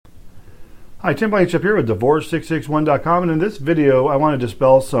Hi, Tim Blankenship here with Divorce661.com, and in this video I want to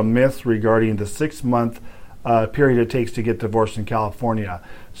dispel some myths regarding the 6-month period it takes to get divorced in California.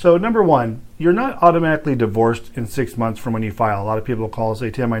 So number one, you're not automatically divorced in 6 months from when you file. A lot of people call and say,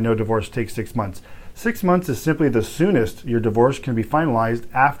 Tim, I know divorce takes 6 months. 6 months is simply the soonest your divorce can be finalized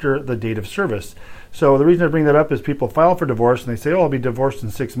after the date of service. So the reason I bring that up is people file for divorce and they say, oh, I'll be divorced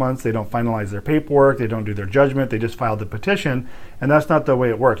in 6 months. They don't finalize their paperwork. They don't do their judgment. They just filed the petition. And that's not the way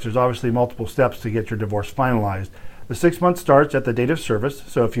it works. There's obviously multiple steps to get your divorce finalized. The 6 months starts at the date of service.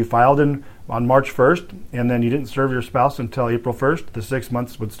 So if you filed on March 1st and then you didn't serve your spouse until April 1st, the 6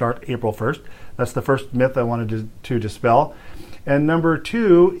 months would start April 1st. That's the first myth I wanted to dispel. And number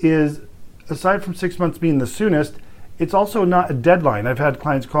two is, aside from 6 months being the soonest, it's also not a deadline. I've had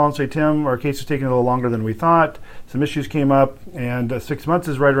clients call and say, Tim, our case is taking a little longer than we thought. Some issues came up, and 6 months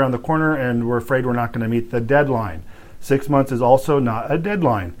is right around the corner, and we're afraid we're not going to meet the deadline. 6 months is also not a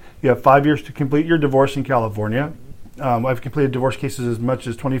deadline. You have 5 years to complete your divorce in California. I've completed divorce cases as much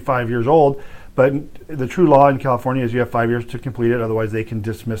as 25 years old, but the true law in California is you have 5 years to complete it, otherwise they can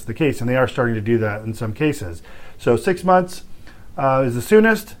dismiss the case, and they are starting to do that in some cases. So 6 months is the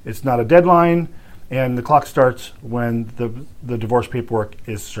soonest. It's not a deadline. And the clock starts when the divorce paperwork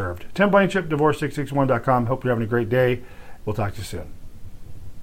is served. Tim Blankenship, Divorce661.com. Hope you're having a great day. We'll talk to you soon.